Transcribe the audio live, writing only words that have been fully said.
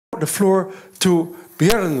the floor to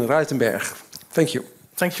Bjorn Ruytenberg. Thank you.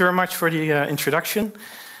 Thank you very much for the introduction.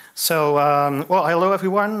 So, well, hello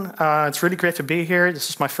everyone. It's really great to be here. This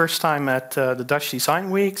is my first time at the Dutch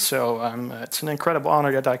Design Week, so it's an incredible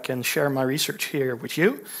honor that I can share my research here with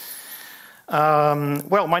you.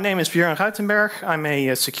 Well, my name is Bjorn Ruytenberg. I'm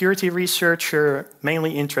a security researcher,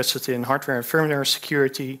 mainly interested in hardware and firmware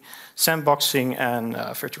security, sandboxing, and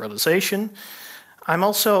virtualization. I'm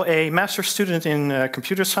also a master's student in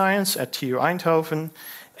computer science at TU Eindhoven,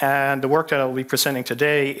 and the work that I'll be presenting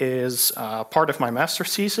today is part of my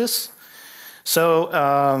master's thesis. So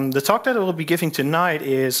the talk that I will be giving tonight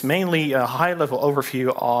is mainly a high-level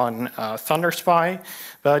overview on ThunderSpy,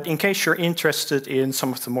 but in case you're interested in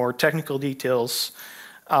some of the more technical details,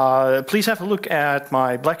 please have a look at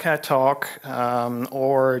my Black Hat talk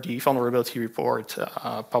or the vulnerability report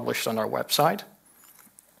published on our website.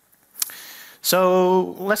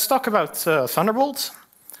 So let's talk about Thunderbolt.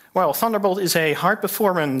 Well, Thunderbolt is a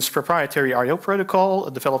high-performance proprietary I/O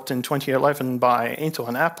protocol developed in 2011 by Intel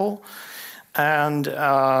and Apple. And,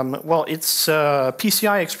 well, it's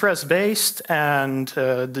PCI Express based, and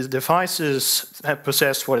the devices have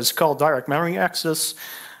possessed what is called direct memory access.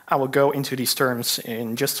 I will go into these terms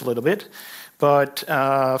in just a little bit. But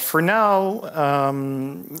for now,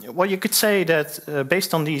 well, you could say that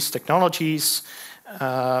based on these technologies,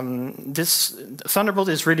 this Thunderbolt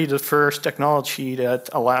is really the first technology that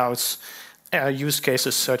allows use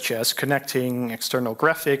cases such as connecting external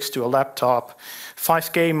graphics to a laptop,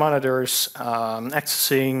 5K monitors,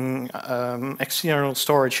 accessing external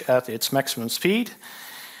storage at its maximum speed.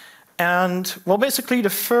 And, well, basically the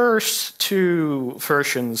first two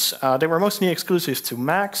versions, they were mostly exclusive to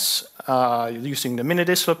Macs, using the mini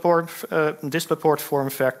DisplayPort form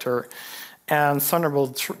factor. And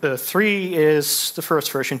Thunderbolt 3 is the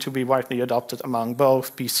first version to be widely adopted among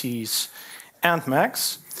both PCs and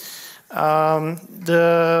Macs.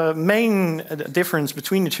 The main difference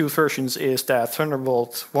between the two versions is that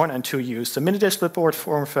Thunderbolt 1 and 2 use the mini DisplayPort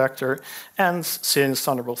form factor, and since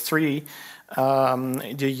Thunderbolt 3,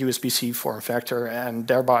 the USB-C form factor, and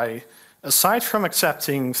thereby, aside from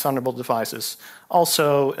accepting Thunderbolt devices,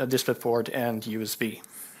 also a DisplayPort and USB.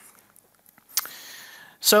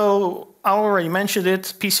 So I already mentioned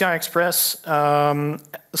it, PCI Express.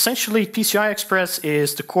 Essentially, PCI Express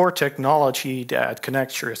is the core technology that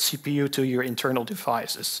connects your CPU to your internal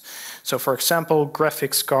devices. So for example,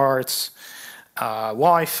 graphics cards,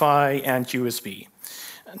 Wi-Fi, and USB.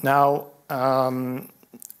 Now,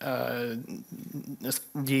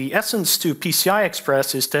 the essence to PCI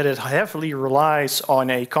Express is that it heavily relies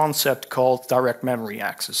on a concept called direct memory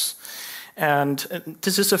access. And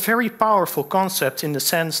this is a very powerful concept in the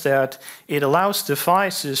sense that it allows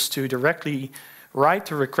devices to directly write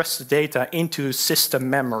the requested data into system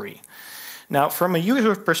memory. Now, from a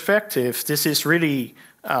user perspective, this is really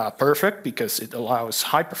perfect because it allows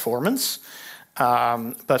high performance.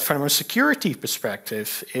 But from a security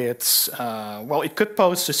perspective, it's, well, it could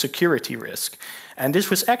pose a security risk. And this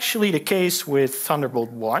was actually the case with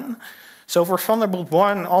Thunderbolt 1. So for Thunderbolt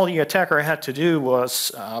 1, all the attacker had to do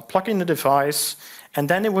was plug in the device, and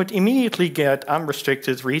then it would immediately get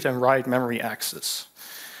unrestricted read and write memory access.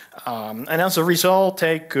 And as a result,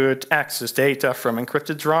 they could access data from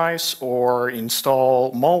encrypted drives or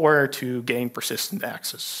install malware to gain persistent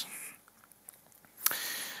access.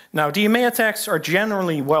 Now, DMA attacks are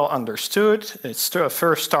generally well understood. It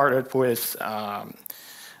first started with the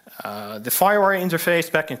FireWire interface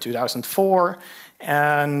back in 2004.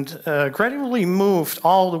 And gradually moved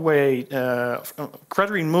all the way,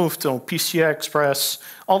 gradually moved on PCI Express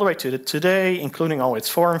all the way to today, including all its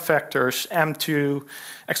form factors, M2,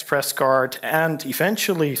 Express Card, and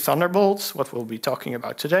eventually Thunderbolt, what we'll be talking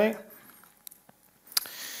about today.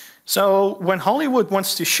 So when Hollywood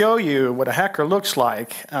wants to show you what a hacker looks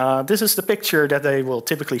like, this is the picture that they will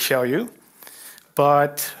typically show you.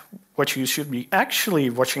 But what you should be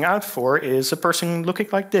actually watching out for is a person looking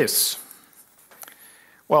like this.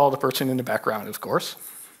 Well, the person in the background, of course.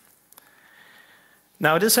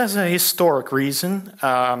 Now, this has a historic reason.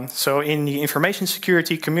 So in the information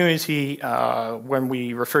security community, when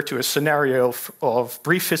we refer to a scenario of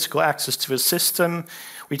brief physical access to a system,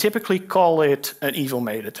 we typically call it an evil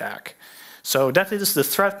maid attack. So that is the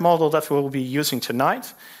threat model that we'll be using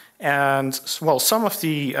tonight. And, well, some of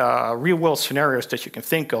the real-world scenarios that you can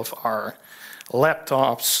think of are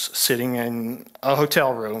laptops sitting in a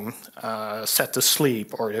hotel room, set to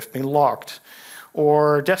sleep, or they've been locked,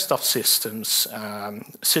 or desktop systems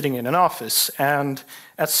sitting in an office. And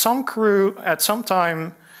at some point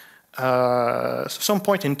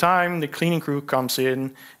in time, the cleaning crew comes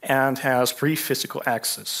in and has brief physical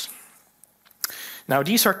access. Now,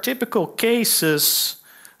 these are typical cases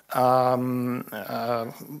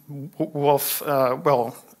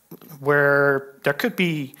where there could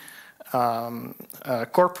be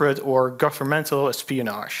corporate or governmental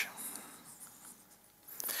espionage.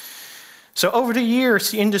 So over the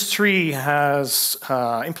years, the industry has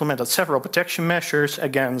implemented several protection measures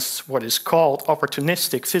against what is called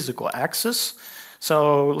opportunistic physical access.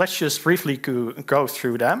 So let's just briefly go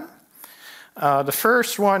through them. The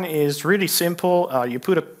first one is really simple. You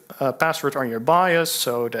put a password on your BIOS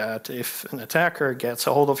so that if an attacker gets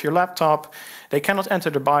a hold of your laptop, they cannot enter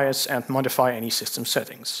the BIOS and modify any system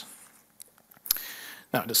settings.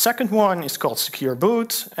 Now, the second one is called Secure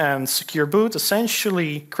Boot, and Secure Boot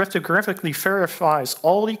essentially cryptographically verifies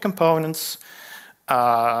all the components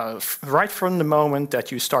right from the moment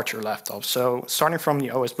that you start your laptop. So starting from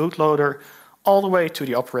the OS bootloader all the way to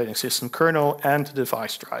the operating system kernel and the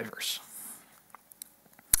device drivers.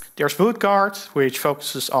 There's BootGuard, which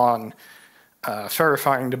focuses on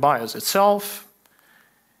verifying the BIOS itself.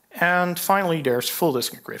 And finally, there's full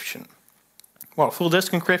disk encryption. Well, full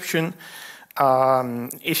disk encryption,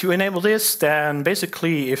 if you enable this, then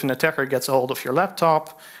basically if an attacker gets a hold of your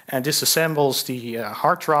laptop and disassembles the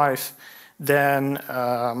hard drive, then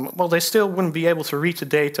well, they still wouldn't be able to read the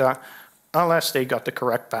data unless they got the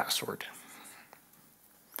correct password.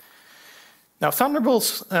 Now,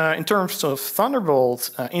 Thunderbolt, in terms of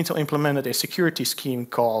Thunderbolt, Intel implemented a security scheme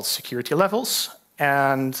called security levels.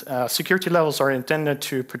 And security levels are intended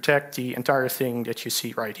to protect the entire thing that you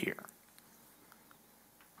see right here.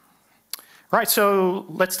 Right, so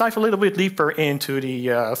let's dive a little bit deeper into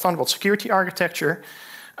the Thunderbolt security architecture.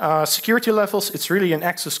 Security levels, it's really an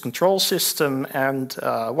access control system. And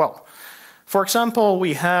well, for example,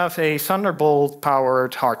 we have a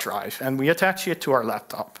Thunderbolt-powered hard drive, and we attach it to our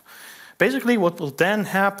laptop. Basically, what will then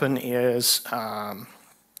happen is,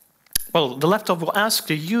 well, the laptop will ask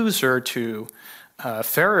the user to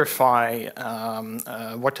verify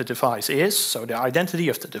what the device is, so the identity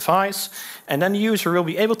of the device, and then the user will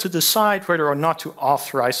be able to decide whether or not to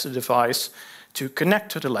authorize the device to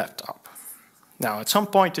connect to the laptop. Now, at some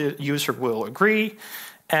point, the user will agree,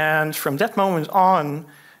 and from that moment on,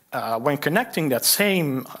 when connecting that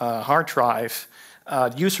same hard drive,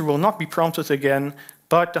 the user will not be prompted again,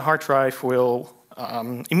 but the hard drive will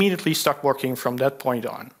immediately start working from that point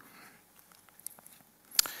on.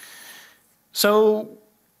 So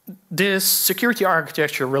this security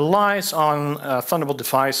architecture relies on Thunderbolt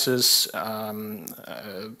devices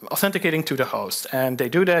authenticating to the host, and they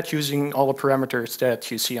do that using all the parameters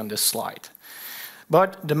that you see on this slide.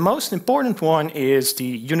 But the most important one is the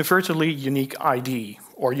Universally Unique ID,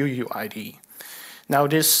 or UUID. Now,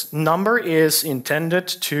 this number is intended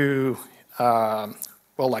to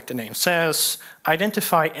well, like the name says,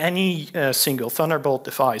 identify any single Thunderbolt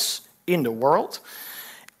device in the world.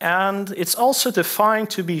 And it's also defined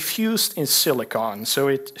to be fused in silicon, so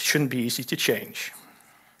it shouldn't be easy to change.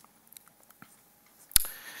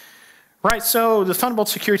 Right, so the Thunderbolt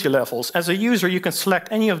security levels. As a user, you can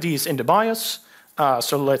select any of these in the BIOS.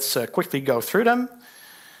 So let's quickly go through them.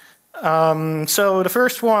 So the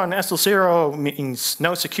first one, SL0, means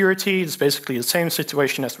no security. It's basically the same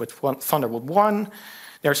situation as with Thunderbolt 1.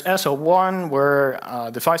 There's SL1, where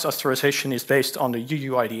device authorization is based on the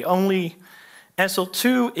UUID only.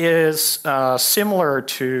 SL2 is similar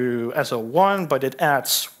to SL1, but it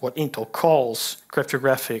adds what Intel calls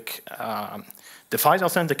cryptographic device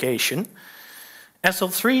authentication.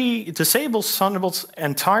 SL3 disables Thunderbolt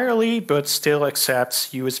entirely, but still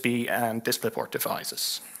accepts USB and DisplayPort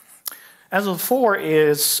devices. SL4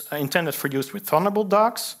 is intended for use with Thunderbolt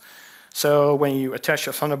docks. So when you attach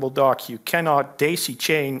a Thunderbolt dock, you cannot daisy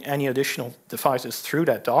chain any additional devices through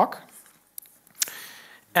that dock.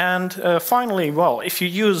 And finally, well, if you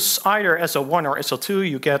use either SL1 or SL2,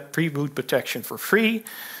 you get pre-boot protection for free.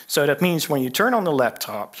 So that means when you turn on the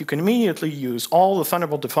laptop, you can immediately use all the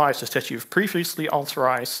Thunderbolt devices that you've previously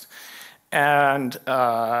authorized, and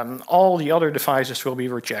all the other devices will be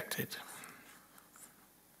rejected.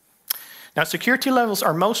 Now, security levels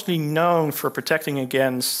are mostly known for protecting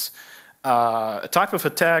against a type of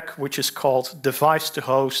attack which is called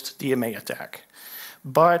device-to-host DMA attack.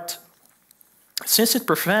 But since it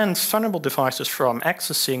prevents Thunderbolt devices from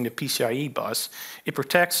accessing the PCIe bus, it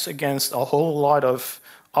protects against a whole lot of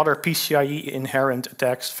other PCIe inherent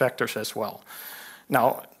attack vectors as well.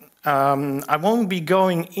 Now, I won't be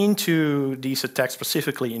going into these attacks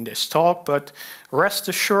specifically in this talk, but rest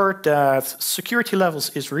assured that security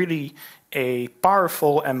levels is really a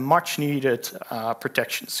powerful and much needed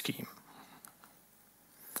protection scheme.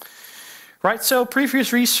 Right, so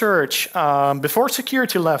previous research before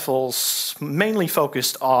security levels mainly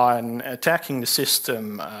focused on attacking the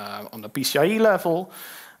system on the PCIe level.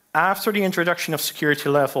 After the introduction of security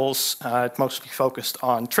levels, it mostly focused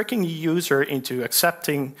on tricking the user into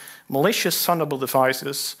accepting malicious Thunderbolt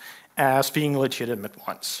devices as being legitimate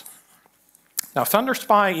ones. Now,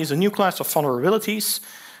 ThunderSpy is a new class of vulnerabilities,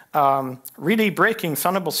 really breaking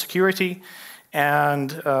Thunderbolt security.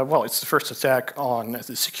 And, well, it's the first attack on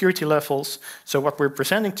the security levels. So what we're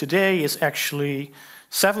presenting today is actually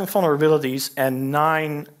 7 vulnerabilities and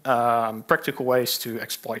 9 practical ways to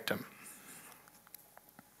exploit them.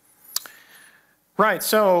 Right,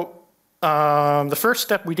 so the first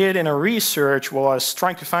step we did in our research was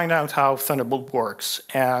trying to find out how Thunderbolt works.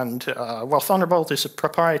 And, well, Thunderbolt is a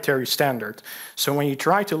proprietary standard. So when you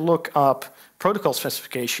try to look up protocol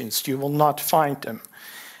specifications, you will not find them.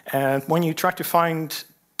 And when you try to find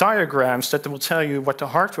diagrams that will tell you what the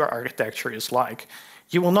hardware architecture is like,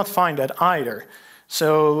 you will not find that either.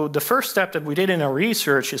 So the first step that we did in our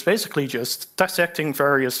research is basically just dissecting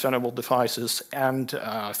various Thunderbolt devices and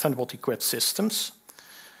Thunderbolt-equipped systems.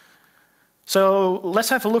 So let's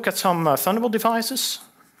have a look at some Thunderbolt devices.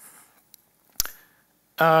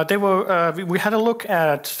 We had a look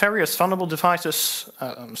at various Thunderbolt devices,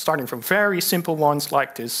 starting from very simple ones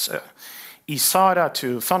like this eSATA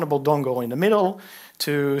to Thunderbolt dongle in the middle,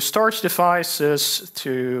 to storage devices,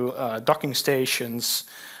 to docking stations,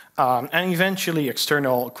 and eventually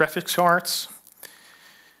external graphics cards.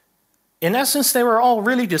 In essence, they were all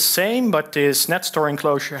really the same, but this NetStore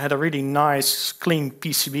enclosure had a really nice, clean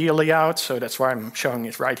PCB layout, so that's why I'm showing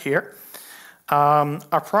it right here.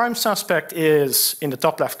 Our prime suspect is in the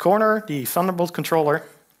top left corner, the Thunderbolt controller.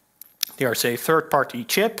 There's a third-party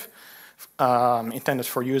chip intended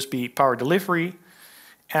for USB power delivery.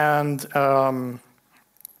 And,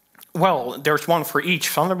 well, there's one for each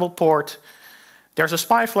Thunderbolt port. There's a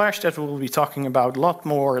SPI flash that we'll be talking about a lot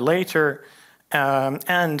more later.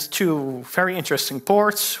 And 2 very interesting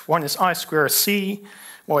ports. One is I2C.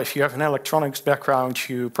 Well, if you have an electronics background,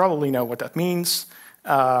 you probably know what that means.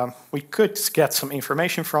 We could get some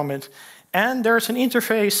information from it. And there's an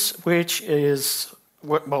interface which is,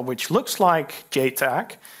 well, which looks like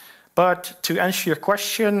JTAG. But to answer your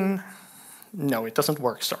question, no, it doesn't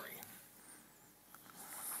work, sorry.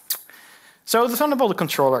 So the Thunderbolt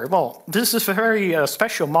controller, well, this is a very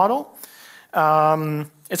special model.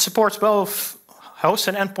 It supports both host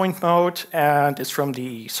and endpoint mode, and it's from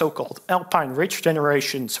the so-called Alpine Ridge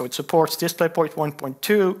generation. So it supports DisplayPort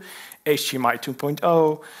 1.2, HDMI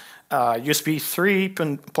 2.0, USB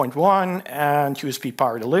 3.1, and USB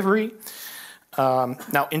power delivery.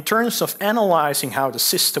 Now, in terms of analyzing how the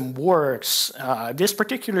system works, this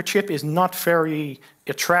particular chip is not very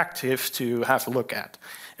attractive to have a look at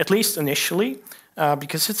least initially,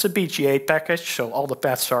 because it's a BGA package, so all the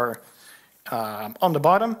paths are on the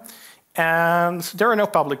bottom, and there are no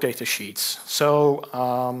public data sheets. So,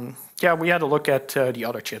 yeah, we had a look at the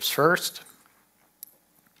other chips first.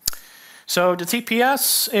 So the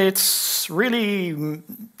TPS, it's really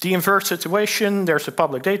the inverse situation. There's a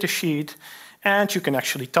public data sheet, and you can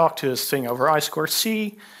actually talk to this thing over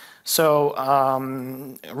I2C. So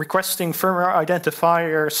requesting firmware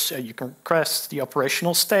identifiers, you can request the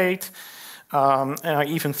operational state. And I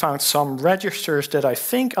even found some registers that I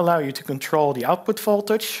think allow you to control the output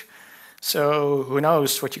voltage. So who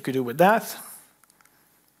knows what you could do with that.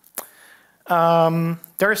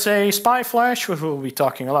 There's a SPI flash, which we'll be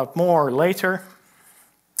talking a lot more later.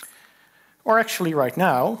 Or actually right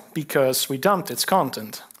now, because we dumped its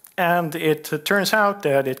content. And it turns out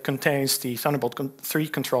that it contains the Thunderbolt 3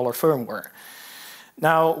 controller firmware.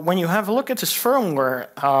 Now, when you have a look at this firmware,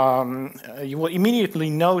 you will immediately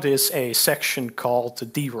notice a section called the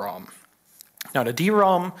DROM. Now, the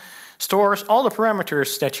DROM stores all the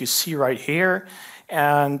parameters that you see right here.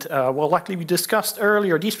 And, well, like we discussed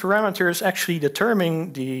earlier, these parameters actually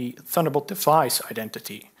determine the Thunderbolt device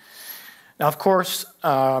identity. Now, of course,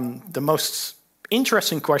 the most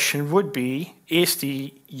interesting question would be, is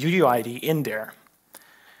the UUID in there?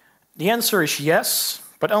 The answer is yes,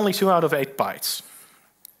 but only 2 out of 8 bytes.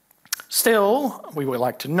 Still, we would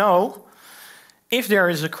like to know if there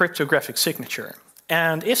is a cryptographic signature.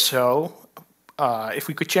 And if so, if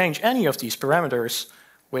we could change any of these parameters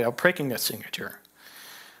without breaking that signature.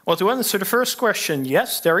 Well, to answer the first question,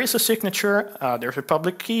 yes, there is a signature, there's a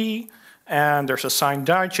public key, and there's a signed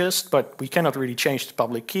digest, but we cannot really change the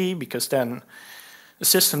public key because then the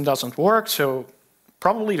system doesn't work, so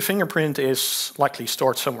probably the fingerprint is likely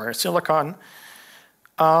stored somewhere in silicon.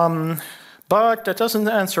 But that doesn't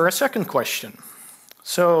answer a second question.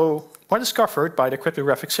 So what is covered by the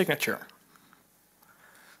cryptographic signature?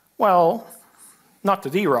 Well, not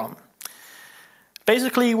the DROM.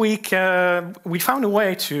 Basically, we found a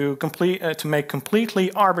way to make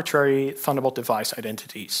completely arbitrary Thunderbolt device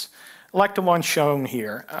identities, like the one shown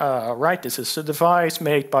here. Right, this is a device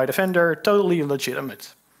made by the vendor, totally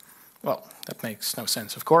legitimate. Well, that makes no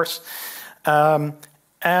sense, of course.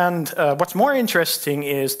 What's more interesting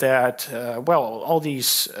is that, well, all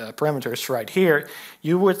these parameters right here,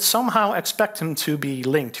 you would somehow expect them to be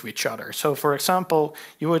linked to each other. So, for example,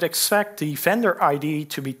 you would expect the vendor ID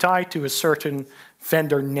to be tied to a certain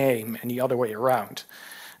vendor name and the other way around.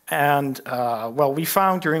 And, well, we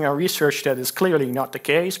found during our research that is clearly not the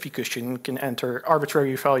case because you can enter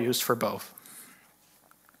arbitrary values for both.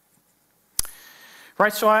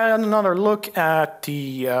 Right, so I had another look at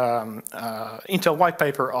the Intel white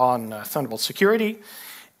paper on Thunderbolt security,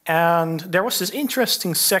 and there was this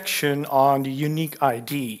interesting section on the unique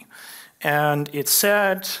ID. And it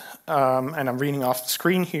said, and I'm reading off the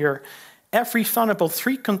screen here, every Thunderbolt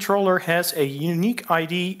 3 controller has a unique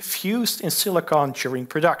ID fused in silicon during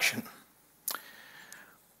production.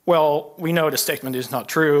 Well, we know the statement is not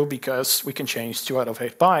true because we can change 2 out of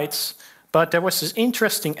 8 bytes, but there was this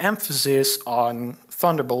interesting emphasis on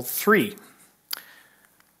Thunderbolt 3.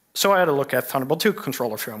 So I had a look at Thunderbolt 2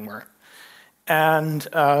 controller firmware. And,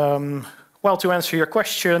 well, to answer your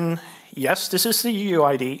question, yes, this is the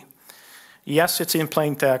UUID. Yes, it's in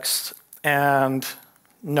plain text. And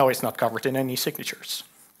no, it's not covered in any signatures.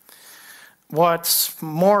 What's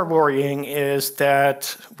more worrying is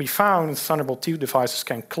that we found Thunderbolt 2 devices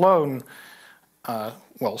can clone,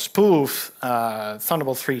 well, spoof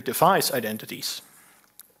Thunderbolt 3 device identities.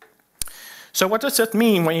 So what does that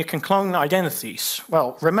mean when you can clone identities?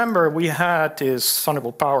 Well, remember we had this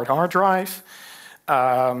Thunderbolt-powered hard drive.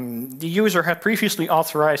 The user had previously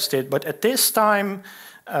authorized it, but at this time,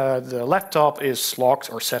 the laptop is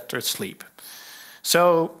locked or set to sleep.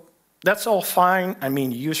 So that's all fine. I mean,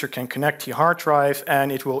 the user can connect the hard drive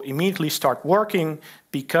and it will immediately start working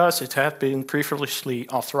because it had been previously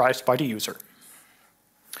authorized by the user.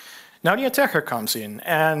 Now the attacker comes in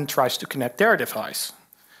and tries to connect their device.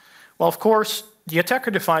 Well, of course, the attacker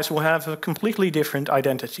device will have a completely different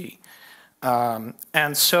identity.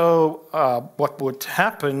 And so what would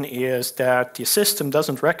happen is that the system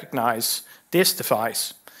doesn't recognize this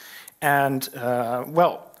device. And,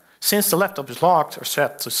 well, since the laptop is locked or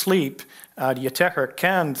set to sleep, the attacker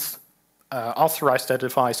can't authorize that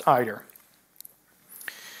device either.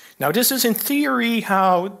 Now, this is in theory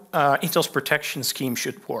how Intel's protection scheme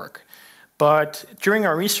should work. But during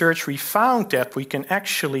our research, we found that we can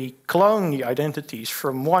actually clone the identities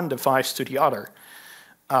from one device to the other.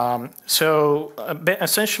 So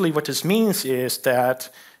essentially what this means is that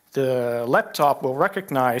the laptop will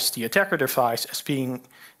recognize the attacker device as being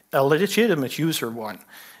a legitimate user one.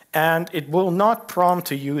 And it will not prompt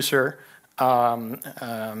the user,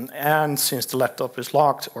 and since the laptop is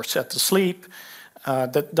locked or set to sleep,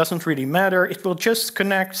 that doesn't really matter. It will just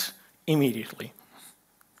connect immediately.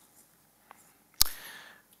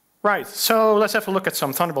 Right, so let's have a look at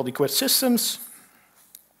some Thunderbolt-equipped systems.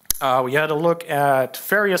 We had a look at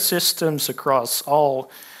various systems across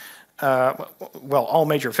all, well, all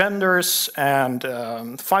major vendors and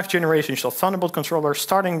 5 generations of Thunderbolt controllers,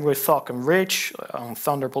 starting with Falcon Ridge on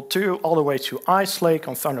Thunderbolt 2, all the way to Ice Lake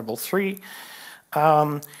on Thunderbolt 3.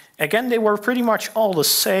 Again, they were pretty much all the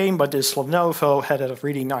same, but this Lenovo had a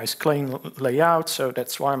really nice clean layout, so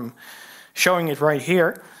that's why I'm showing it right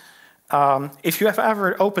here. If you have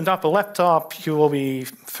ever opened up a laptop, you will be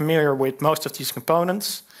familiar with most of these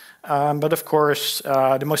components. But of course,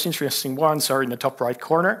 the most interesting ones are in the top right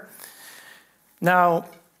corner. Now,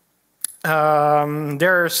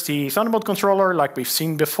 there's the Thunderbolt controller, like we've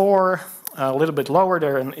seen before. A little bit lower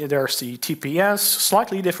there, there's the TPS,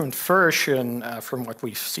 slightly different version from what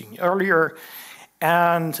we've seen earlier.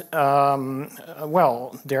 And,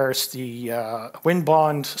 well, there's the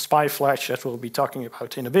WinBond spy flash that we'll be talking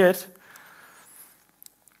about in a bit.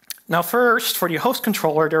 Now first, for the host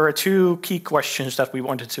controller, there are 2 key questions that we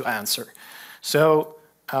wanted to answer. So,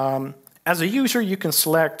 as a user, you can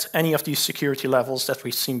select any of these security levels that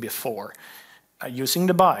we've seen before using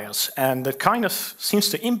the BIOS. And that kind of seems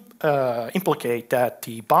to implicate that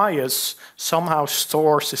the BIOS somehow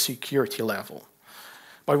stores the security level.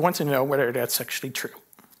 But I want to know whether that's actually true.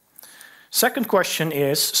 Second question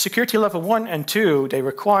is, security level 1 and 2, they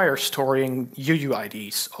require storing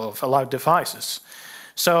UUIDs of allowed devices.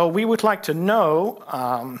 So we would like to know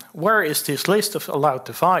where is this list of allowed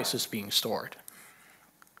devices being stored.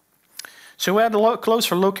 So we had a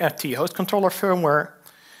closer look at the host controller firmware.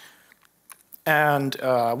 And,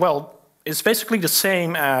 well, it's basically the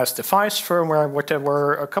same as device firmware, but there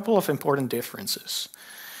were a couple of important differences.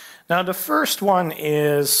 Now, the first one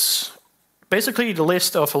is basically the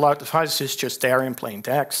list of allowed devices is just there in plain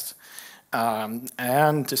text.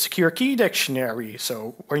 And the secure key dictionary,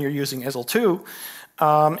 so when you're using SL2,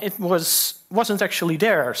 it wasn't actually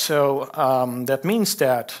there. So that means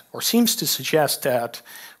that, or seems to suggest that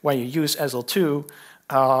when you use SL2,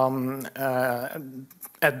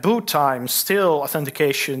 at boot time, still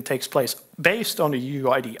authentication takes place based on the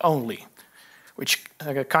UUID only, which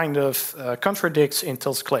kind of contradicts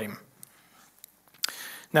Intel's claim.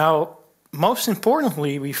 Now, most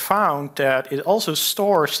importantly, we found that it also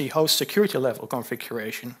stores the host security level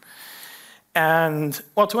configuration. And,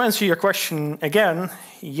 well, to answer your question again,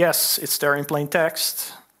 yes, it's there in plain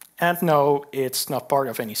text, and no, it's not part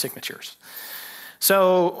of any signatures.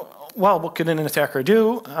 So, well, what could an attacker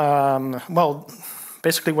do? Well,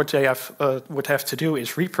 basically what they would have to do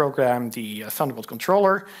is reprogram the Thunderbolt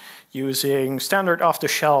controller using standard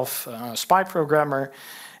off-the-shelf spy programmer.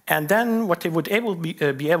 And then what they would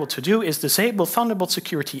be able to do is disable Thunderbolt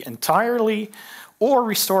security entirely or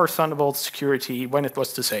restore Thunderbolt security when it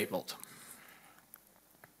was disabled.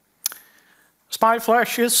 Spy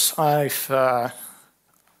flashes, I've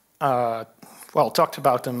talked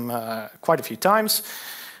about them quite a few times.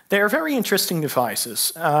 They are very interesting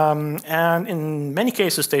devices, and in many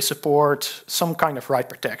cases they support some kind of write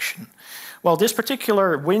protection. Well, this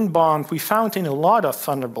particular win bond we found in a lot of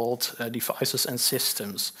Thunderbolt devices and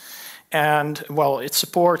systems. And, well, it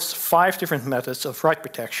supports 5 different methods of write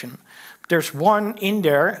protection. There's one in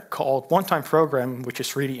there called one-time program, which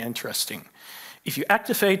is really interesting. If you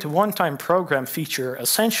activate the one-time program feature,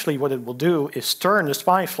 essentially what it will do is turn the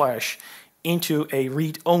spy flash into a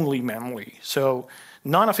read-only memory. So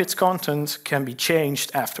none of its content can be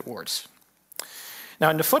changed afterwards. Now,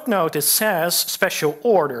 in the footnote, it says special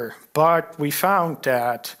order, but we found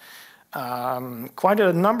that quite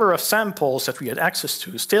a number of samples that we had access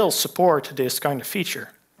to still support this kind of feature.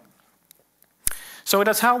 So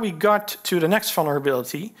that's how we got to the next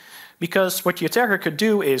vulnerability, because what the attacker could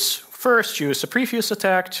do is first use a previous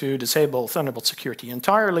attack to disable Thunderbolt security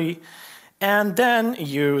entirely, and then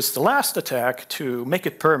use the last attack to make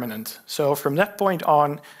it permanent. So from that point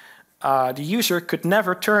on, the user could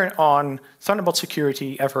never turn on Thunderbolt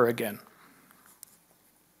security ever again.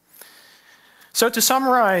 So to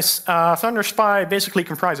summarize, ThunderSpy basically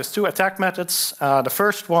comprises 2 attack methods. The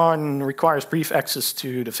first one requires brief access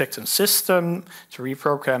to the victim system to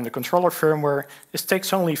reprogram the controller firmware. This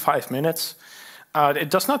takes only 5 minutes. It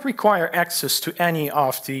does not require access to any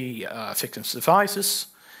of the victim's devices.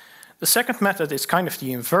 The second method is kind of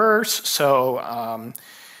the inverse. So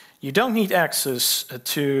you don't need access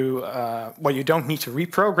to, you don't need to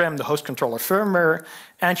reprogram the host controller firmware,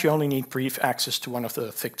 and you only need brief access to one of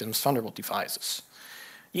the victim's Thunderbolt devices.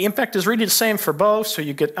 The impact is really the same for both, so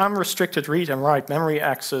you get unrestricted read and write memory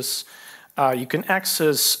access. You can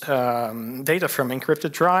access data from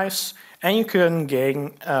encrypted drives, and you can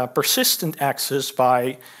gain persistent access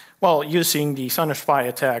by, well, using the ThunderSpy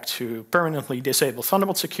attack to permanently disable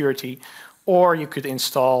Thunderbolt security, or you could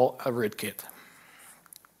install a rootkit.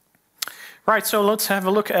 Right, so let's have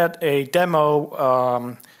a look at a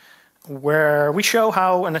demo where we show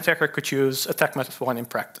how an attacker could use attack method 1 in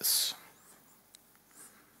practice.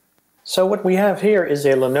 So what we have here is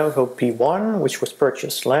a Lenovo P1, which was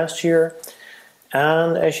purchased last year.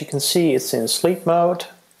 And as you can see, it's in sleep mode.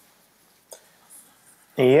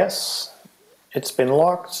 Yes, it's been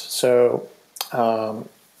locked, so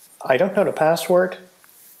I don't know the password.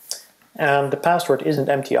 And the password isn't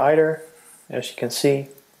empty either, as you can see.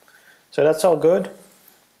 So that's all good.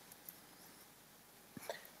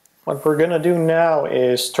 What we're going to do now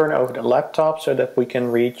is turn over the laptop so that we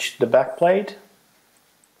can reach the backplate.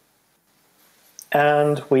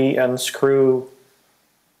 And we unscrew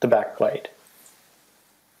the backplate.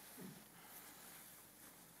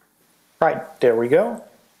 Right, there we go.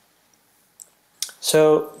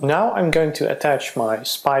 So now I'm going to attach my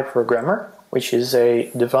spy programmer, which is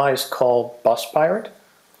a device called Bus Pirate.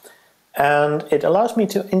 And it allows me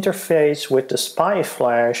to interface with the spy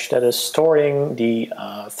flash that is storing the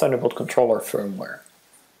Thunderbolt controller firmware.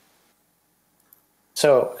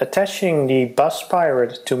 So attaching the Bus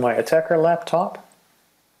Pirate to my attacker laptop.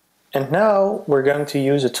 And now we're going to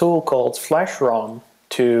use a tool called FlashROM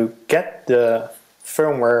to get the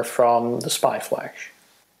firmware from the spy flash.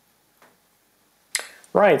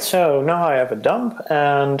 Right, so now I have a dump,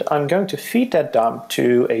 and I'm going to feed that dump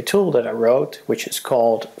to a tool that I wrote, which is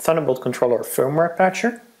called Thunderbolt Controller Firmware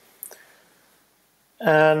Patcher.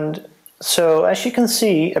 And so as you can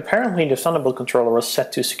see, apparently the Thunderbolt controller was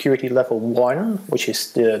set to security level 1, which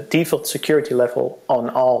is the default security level on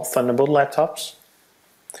all Thunderbolt laptops.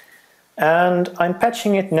 And I'm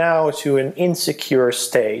patching it now to an insecure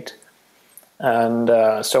state. And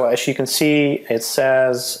so as you can see, it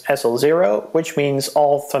says SL0, which means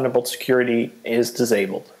all Thunderbolt security is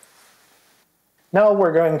disabled. Now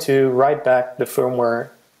we're going to write back the firmware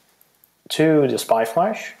to the SPI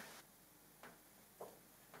flash.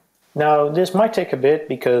 Now this might take a bit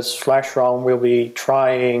because FlashROM will be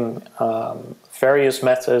trying various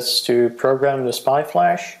methods to program the SPI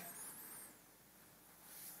flash.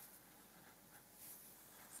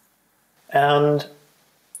 And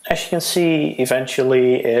as you can see,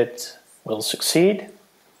 eventually it will succeed.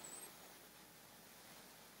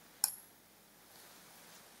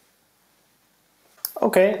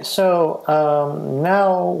 Okay, so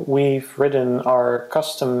now we've written our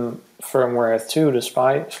custom firmware to the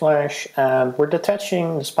SPI flash, and we're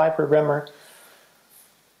detaching the SPI programmer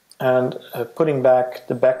and putting back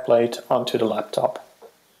the backplate onto the laptop.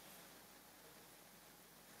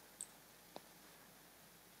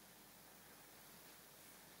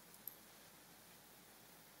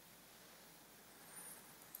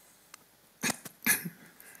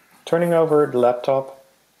 Turning over the laptop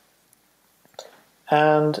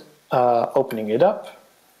and opening it up.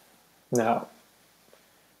 Now,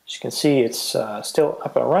 as you can see, it's still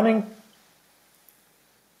up and running.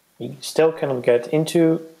 You still cannot get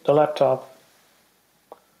into the laptop.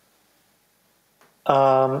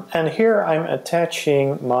 And here I'm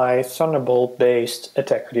attaching my Thunderbolt-based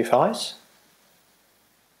attacker device.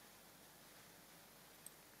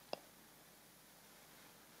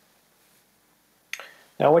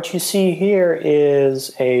 Now what you see here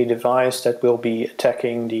is a device that will be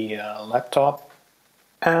attacking the laptop.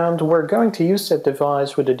 And we're going to use that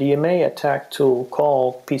device with a DMA attack tool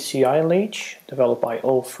called PCI Leech, developed by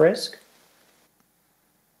Frisk.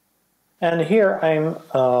 And here I'm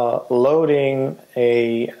loading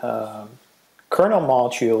a kernel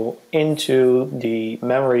module into the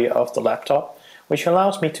memory of the laptop, which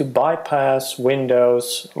allows me to bypass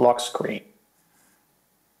Windows lock screen.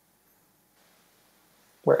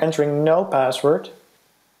 We're entering no password,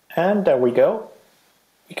 and there we go.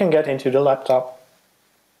 We can get into the laptop.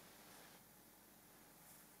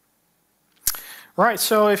 Right,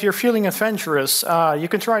 so if you're feeling adventurous, you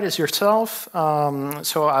can try this yourself.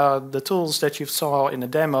 The tools that you saw in the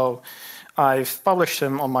demo, I've published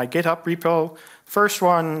them on my GitHub repo. First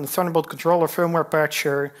one, Thunderbolt controller firmware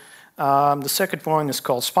patcher. The second one is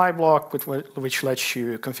called SpyBlock, which lets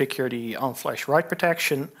you configure the on-flash write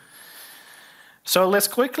protection. So let's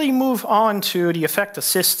quickly move on to the affected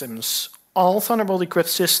systems. All Thunderbolt-equipped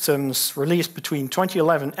systems released between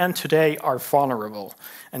 2011 and today are vulnerable,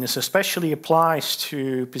 and this especially applies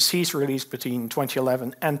to PCs released between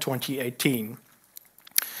 2011 and 2018.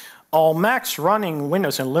 All Macs running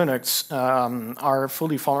Windows and Linux are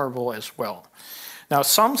fully vulnerable as well. Now,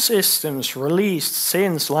 some systems released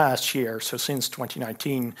since last year, so since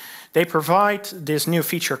 2019, they provide this new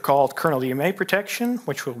feature called kernel DMA protection,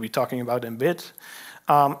 which we'll be talking about in a bit,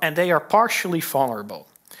 and they are partially vulnerable.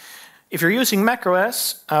 If you're using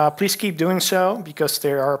macOS, please keep doing so, because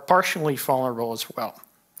they are partially vulnerable as well.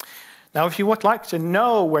 Now, if you would like to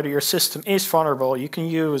know whether your system is vulnerable, you can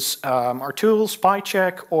use our tool,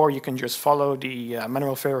 SpyCheck, or you can just follow the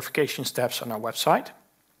manual verification steps on our website.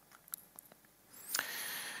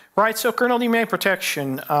 Right, so kernel DMA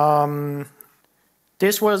protection.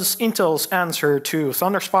 This was Intel's answer to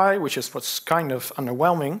ThunderSpy, which was kind of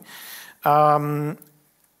underwhelming.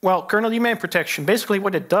 Well, kernel DMA protection, basically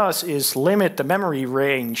what it does is limit the memory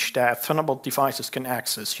range that Thunderbolt devices can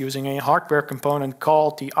access using a hardware component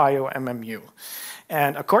called the IOMMU.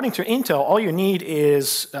 And according to Intel, all you need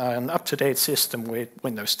is an up-to-date system with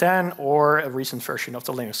Windows 10 or a recent version of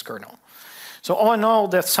the Linux kernel. So all in all,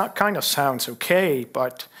 that kind of sounds okay,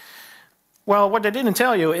 but well, what they didn't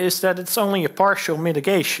tell you is that it's only a partial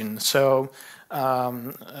mitigation. So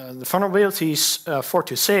the vulnerabilities 4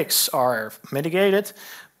 to 6 are mitigated,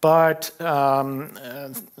 but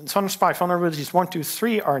ThunderSpy vulnerabilities 1, 2,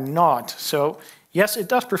 3 are not. So yes, it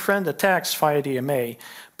does prevent attacks via DMA,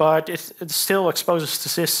 but it still exposes the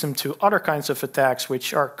system to other kinds of attacks,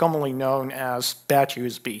 which are commonly known as bad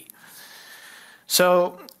USB.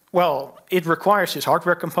 So, well, it requires this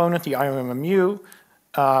hardware component, the IOMMU,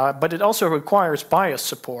 but it also requires BIOS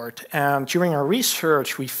support. And during our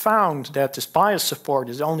research, we found that this BIOS support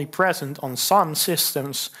is only present on some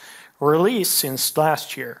systems released since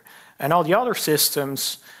last year. And all the other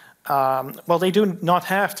systems, well, they do not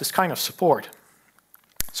have this kind of support.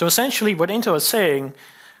 So essentially what Intel is saying,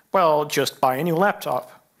 well, just buy a new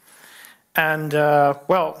laptop. And,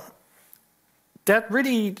 well, that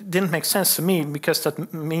really didn't make sense to me, because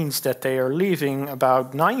that means that they are leaving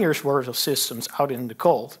about 9 years worth of systems out in the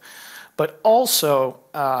cold. but also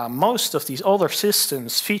most of these older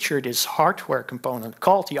systems feature this hardware component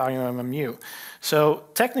called the IOMMU. So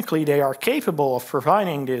technically they are capable of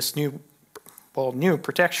providing this new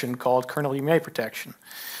protection called kernel DMA protection.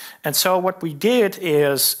 And so what we did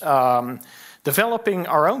is developing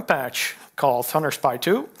our own patch called Thunderspy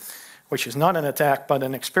 2, which is not an attack but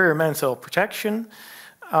an experimental protection.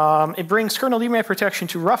 It brings kernel DMA protection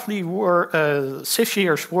to roughly 6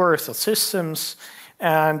 years worth of systems.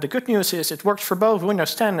 And the good news is it works for both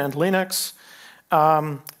Windows 10 and Linux.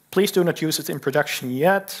 Please do not use it in production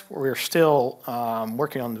yet. We're still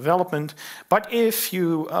working on development. But if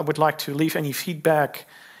you would like to leave any feedback,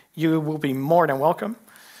 you will be more than welcome.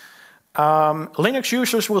 Linux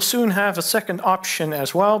users will soon have a second option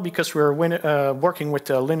as well, because we're working with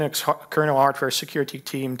the Linux kernel hardware security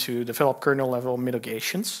team to develop kernel level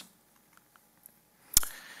mitigations.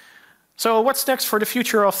 So what's next for the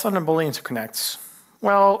future of Thunderbolt interconnects?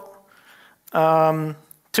 Well,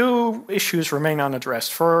 two issues remain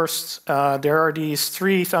unaddressed. First, there are these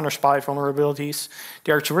 3 Thunderspy vulnerabilities.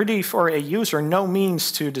 There's really for a user no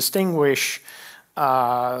means to distinguish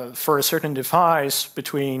for a certain device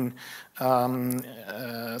between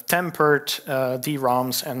tempered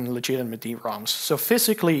DRAMs and legitimate DRAMs. So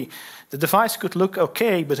physically, the device could look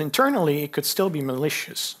okay, but internally it could still be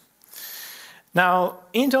malicious. Now,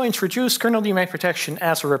 Intel introduced kernel DMA protection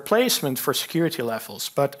as a replacement for security levels,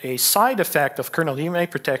 but a side effect of kernel DMA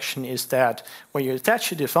protection is that when you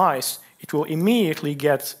attach a device, it will immediately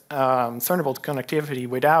get Thunderbolt connectivity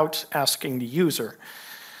without asking the user.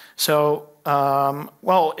 So,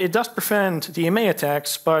 well, it does prevent DMA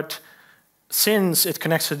attacks, but since it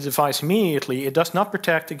connects to the device immediately, it does not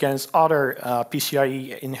protect against other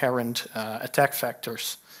PCIe inherent attack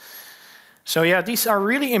vectors. So yeah, these are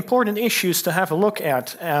really important issues to have a look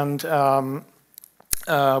at. And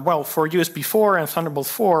well, for USB 4 and Thunderbolt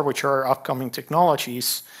 4, which are upcoming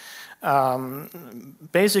technologies,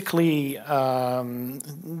 basically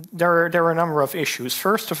there are a number of issues.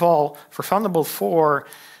 First of all, for Thunderbolt 4,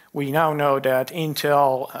 we now know that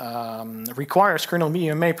Intel requires kernel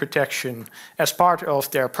DMA protection as part of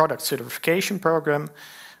their product certification program.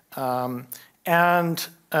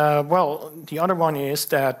 Well, the other one is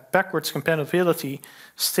that backwards compatibility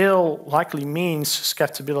still likely means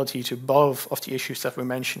susceptibility to both of the issues that we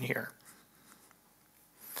mentioned here.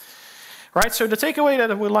 Right, so the takeaway that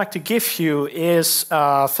I would like to give you is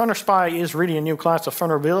Thunderspy is really a new class of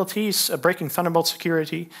vulnerabilities, breaking Thunderbolt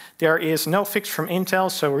security. There is no fix from Intel,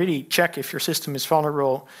 so really check if your system is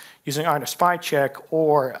vulnerable using either spy check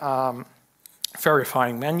or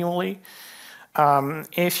verifying manually.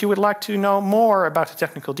 If you would like to know more about the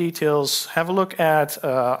technical details, have a look at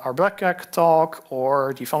our Black Hat talk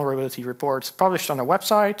or the vulnerability reports published on our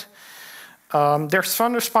website. There's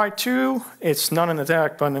Thunderspy 2. It's not an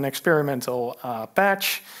attack, but an experimental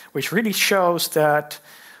patch, which really shows that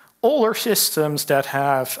older systems that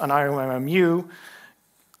have an IOMMU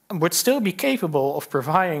would still be capable of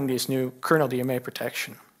providing this new kernel DMA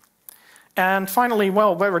protection. And finally,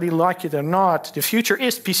 well, whether you like it or not, the future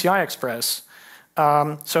is PCI Express.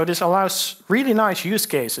 So this allows really nice use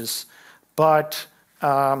cases, but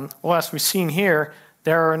well, as we've seen here,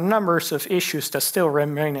 there are numbers of issues that still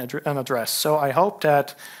remain unaddressed. So I hope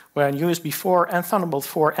that when USB 4 and Thunderbolt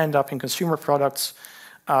 4 end up in consumer products,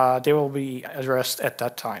 they will be addressed at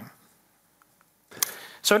that time.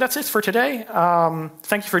 So that's it for today.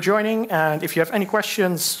 Thank you for joining, and if you have any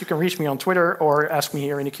questions, you can reach me on Twitter or ask me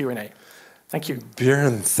here in the Q&A. Thank you.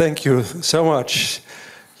 Bjorn, thank you so much.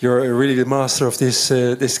 You're really the master of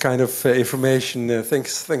this kind of information.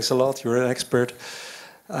 Thanks a lot. You're an expert.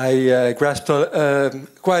 I grasped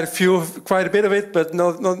quite a bit of it, but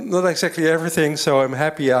not exactly everything. So I'm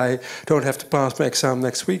happy I don't have to pass my exam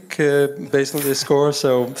next week based on this score.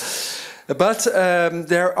 So, but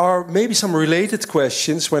there are maybe some related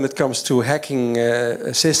questions when it comes to hacking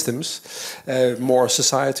systems, more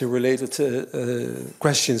society-related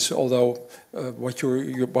questions. Although what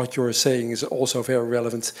you're saying is also very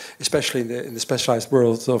relevant, especially in the specialized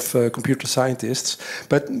world of computer scientists.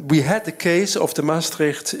 But we had the case of the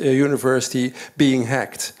Maastricht University being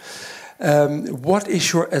hacked. What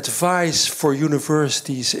is your advice for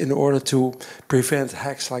universities in order to prevent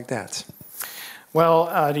hacks like that?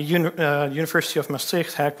 Well, the University of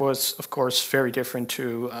Maastricht hack was, of course, very different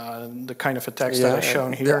to the kind of attacks that are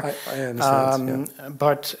shown here. I understand.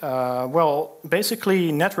 But, well,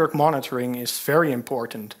 basically, network monitoring is very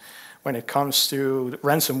important when it comes to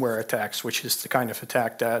ransomware attacks, which is the kind of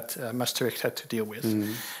attack that Maastricht had to deal with.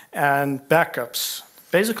 And backups.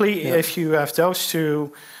 Basically, if you have those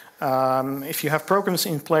two, If you have programs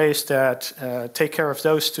in place that take care of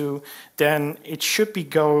those two, then it should be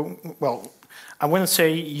well, I wouldn't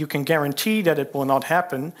say you can guarantee that it will not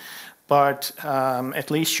happen, but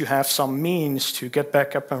at least you have some means to get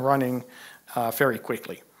back up and running very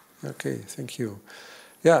quickly. Okay, thank you.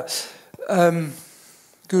 Yeah,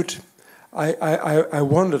 good. I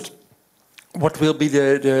wondered what will be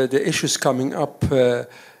the issues coming up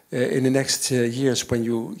in the next years when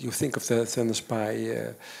you think of the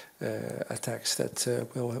ThunderSpy attacks that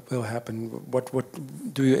will happen. What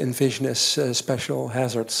do you envision as special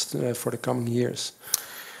hazards for the coming years?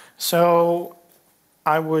 So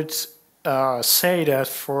I would say that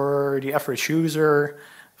for the average user,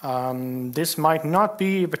 this might not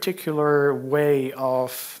be a particular way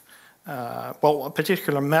of a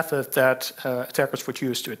particular method that attackers would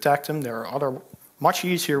use to attack them. There are other much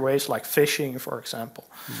easier ways, like phishing, for example.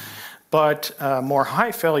 But more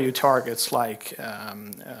high-value targets, like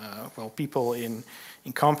people in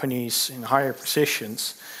companies in higher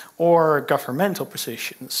positions or governmental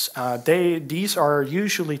positions, these are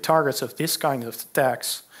usually targets of this kind of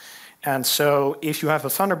attacks. And so if you have a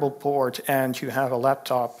Thunderbolt port and you have a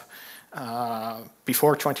laptop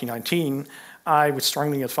before 2019, I would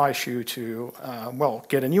strongly advise you to,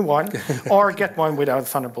 get a new one or get one without a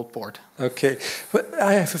Thunderbolt port. Okay, but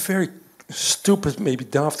I have a very stupid, maybe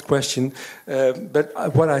daft question, but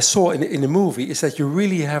what I saw in the movie is that you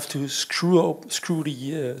really have to screw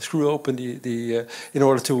open the in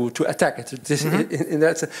order to attack it.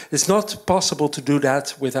 It's not possible to do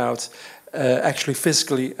that without actually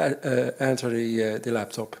physically enter the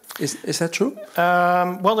laptop. Is that true?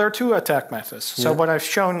 Well, there are two attack methods. So what I've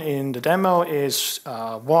shown in the demo is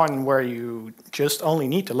one where you just only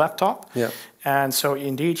need the laptop. And so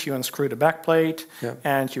indeed you unscrew the backplate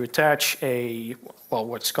and you attach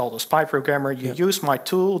what's called a spy programmer. You use my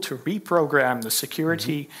tool to reprogram the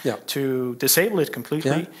security to disable it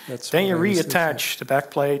completely. Then you reattach the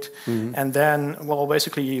backplate and then,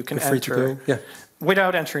 basically you can enter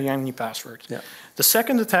without entering any password. The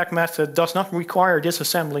second attack method does not require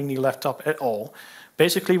disassembling the laptop at all.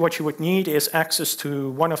 Basically, what you would need is access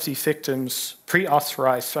to one of the victim's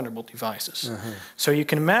pre-authorized Thunderbolt devices. So you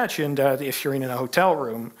can imagine that if you're in a hotel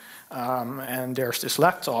room and there's this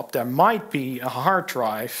laptop, there might be a hard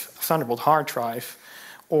drive, a Thunderbolt hard drive,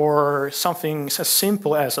 or something as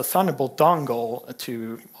simple as a Thunderbolt dongle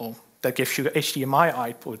that gives you HDMI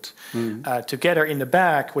output together in the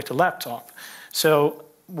back with the laptop. So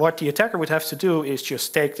what the attacker would have to do is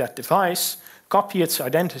just take that device, copy its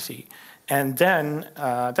identity, and then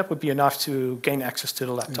that would be enough to gain access to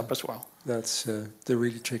the laptop as well. That's the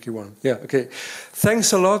really tricky one. Yeah, okay.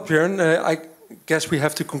 Thanks a lot, Bjorn. I guess we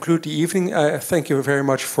have to conclude the evening. Thank you very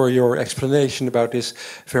much for your explanation about this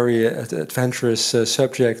very adventurous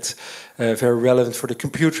subject, very relevant for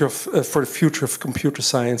the future of computer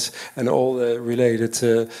science and all the related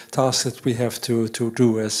tasks that we have to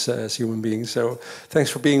do as human beings. So thanks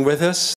for being with us.